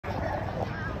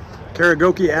Kara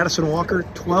Goeke, Addison Walker,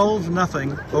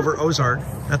 12-0 over Ozark.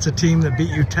 That's a team that beat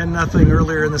you 10-0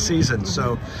 earlier in the season.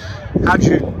 So how'd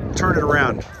you turn it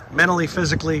around? Mentally,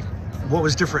 physically, what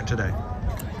was different today?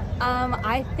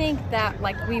 I think that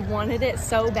we wanted it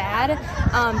so bad,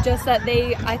 just that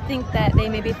I think that they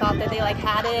maybe thought that they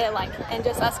had it, and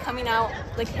just us coming out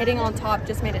hitting on top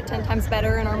just made it 10 times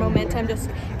better, and our momentum just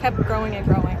kept growing and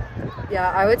growing.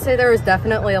 Yeah, I would say there was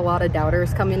definitely a lot of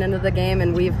doubters coming into the game,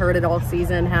 and we've heard it all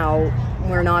season how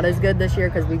we're not as good this year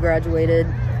because we graduated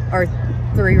our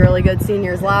 3 really good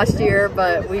seniors last year,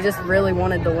 but we just really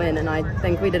wanted to win, and I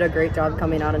think we did a great job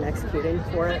coming out and executing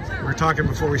for it. We were talking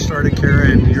before we started, Kara,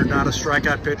 and you're not a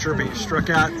strikeout pitcher, but you struck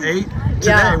out 8 today.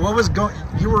 Yeah. What was going?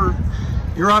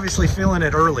 You're obviously feeling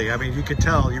it early. I mean, you could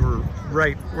tell you were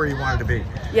right where you wanted to be.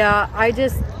 Yeah,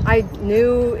 I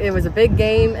knew it was a big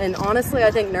game, and honestly,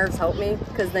 I think nerves help me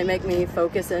because they make me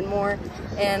focus in more.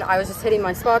 And I was just hitting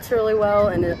my spots really well,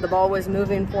 and the ball was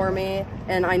moving for me,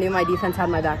 and I knew my defense had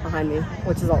my back behind me,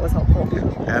 which is always helpful.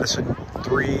 Yeah. Addison,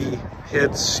 3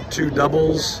 hits, 2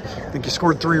 doubles. I think you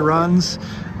scored 3 runs.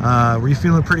 Were you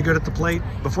feeling pretty good at the plate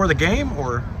before the game,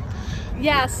 or?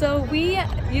 Yeah, so we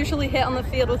usually hit on the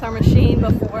field with our machine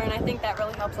before, and I think that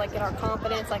really helps get our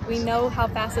confidence. We know how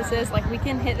fast this is. We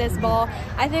can hit this ball.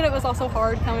 I think it was also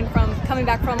hard coming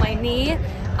back from my knee,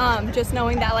 just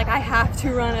knowing that I have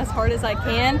to run as hard as I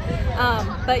can.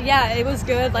 But yeah, it was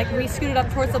good. We scooted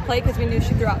up towards the plate because we knew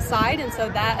she threw outside, and so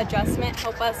that adjustment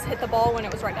helped us hit the ball when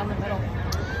it was right down the middle.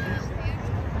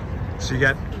 So you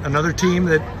got another team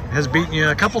that has beaten you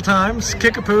a couple times,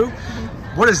 Kickapoo.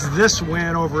 What does this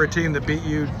win over a team that beat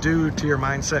you do to your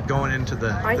mindset going into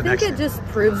the I think next it just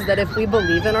proves that if we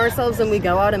believe in ourselves and we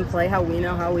go out and play how we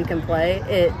know how we can play,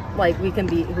 we can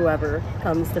beat whoever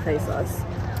comes to face us.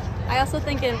 I also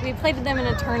think we played them in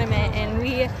a tournament and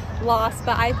we lost,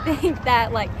 but I think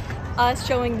that us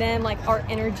showing them our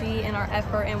energy and our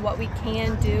effort and what we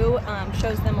can do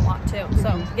shows them a lot too.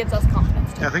 So it gives us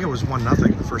confidence too. Yeah, I think it was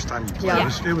 1-0 the first time you played.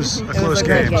 Yeah. It was a close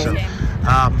game. So,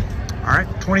 all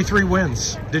right, 23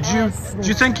 wins. Did you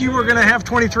think you were going to have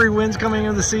 23 wins coming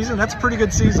into the season? That's a pretty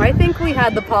good season. I think we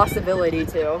had the possibility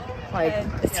to.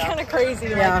 It's kind of crazy.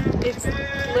 Yeah. It's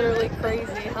literally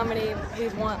crazy how many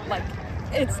we've won.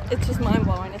 It's just mind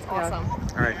blowing. It's awesome.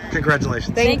 All right,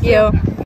 congratulations. Thank you.